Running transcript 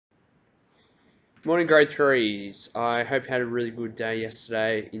Morning, grade threes. I hope you had a really good day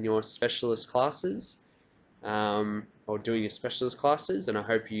yesterday in your specialist classes, or doing your specialist classes, and I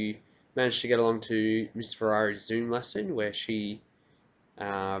hope you managed to get along to Miss Ferrari's Zoom lesson where she,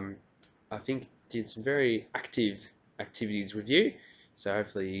 I think, did some very active activities with you. So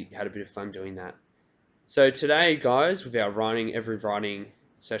hopefully you had a bit of fun doing that. So today, guys, with our writing, every writing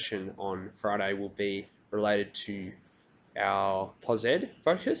session on Friday will be related to our POS Ed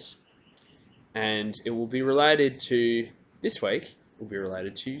focus, and it will be related to, this week will be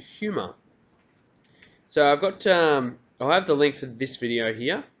related to humour. So I'll have the link for this video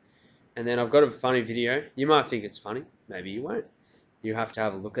here, and then I've got a funny video. You might think it's funny, maybe you won't. You have to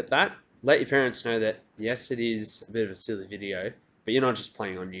have a look at that. Let your parents know that yes, it is a bit of a silly video, but you're not just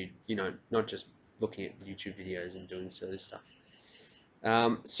playing on not just looking at YouTube videos and doing silly stuff.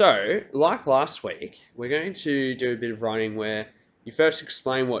 So, like last week, we're going to do a bit of writing where you first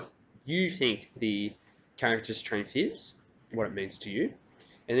explain what you think the character strength is, what it means to you,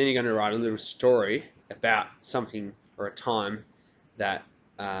 and then you're going to write a little story about something or a time that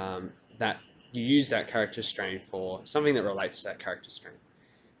that you use that character strength for, something that relates to that character strength.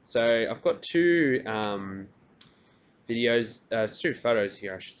 So I've got two two photos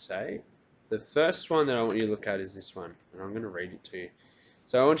here, I should say. The first one that I want you to look at is this one, and I'm going to read it to you.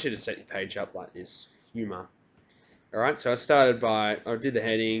 So I want you to set your page up like this, humour. Alright, so I did the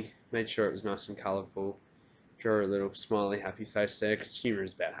heading, made sure it was nice and colourful, drew a little smiley happy face there, because humour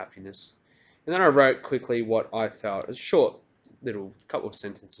is about happiness. And then I wrote quickly what I felt, a short little couple of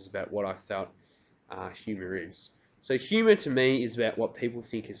sentences about what I felt humour is. So humour to me is about what people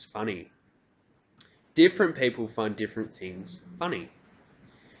think is funny. Different people find different things funny.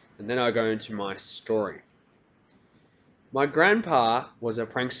 And then I go into my story. My grandpa was a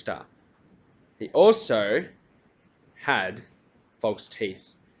prankster. He also had false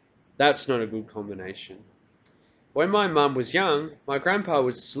teeth. That's not a good combination. When my mum was young, my grandpa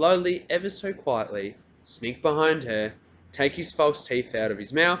would slowly, ever so quietly, sneak behind her, take his false teeth out of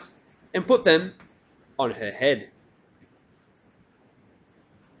his mouth, and put them on her head.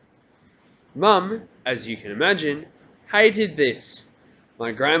 Mum, as you can imagine, hated this.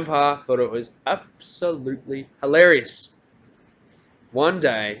 My grandpa thought it was absolutely hilarious. One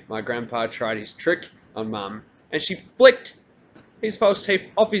day, my grandpa tried his trick on Mum, and she flicked his false teeth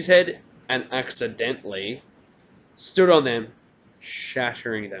off his head and accidentally stood on them,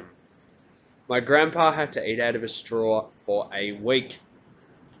 shattering them. My grandpa had to eat out of a straw for a week.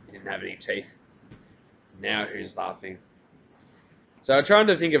 He didn't have any teeth. Now who's laughing? So I'm trying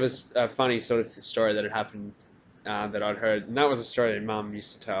to think of a funny sort of story that had happened that I'd heard, and that was a story that Mum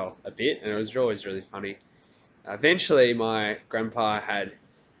used to tell a bit, and it was always really funny. Eventually, my grandpa had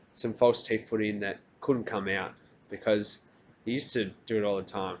some false teeth put in that couldn't come out because he used to do it all the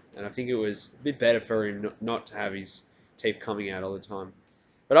time, and I think it was a bit better for him not to have his teeth coming out all the time.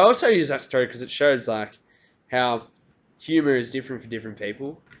 But I also use that story because it shows like how humour is different for different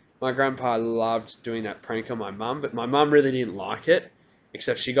people. My grandpa loved doing that prank on my mum, but my mum really didn't like it,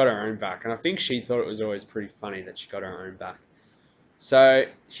 except she got her own back, and I think she thought it was always pretty funny that she got her own back. So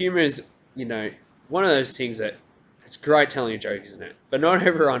humour is, one of those things that it's great telling a joke, isn't it? But not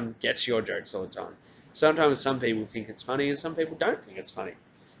everyone gets your jokes all the time. Sometimes some people think it's funny and some people don't think it's funny.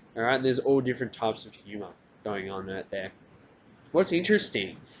 All right, there's all different types of humour going on out there. What's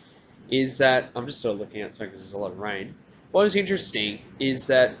interesting is that, I'm just sort of looking outside because there's a lot of rain. What is interesting is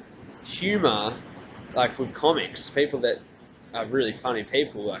that humour, like with comics, people that are really funny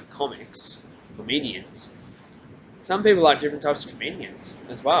people, like comedians, some people like different types of comedians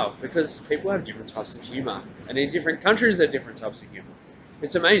as well, because people have different types of humour, and in different countries there are different types of humour.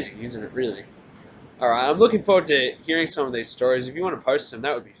 It's amazing, isn't it, really? Alright, I'm looking forward to hearing some of these stories. If you want to post them,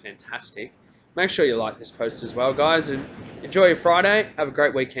 that would be fantastic. Make sure you like this post as well, guys, and enjoy your Friday. Have a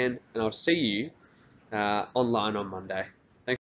great weekend, and I'll see you online on Monday.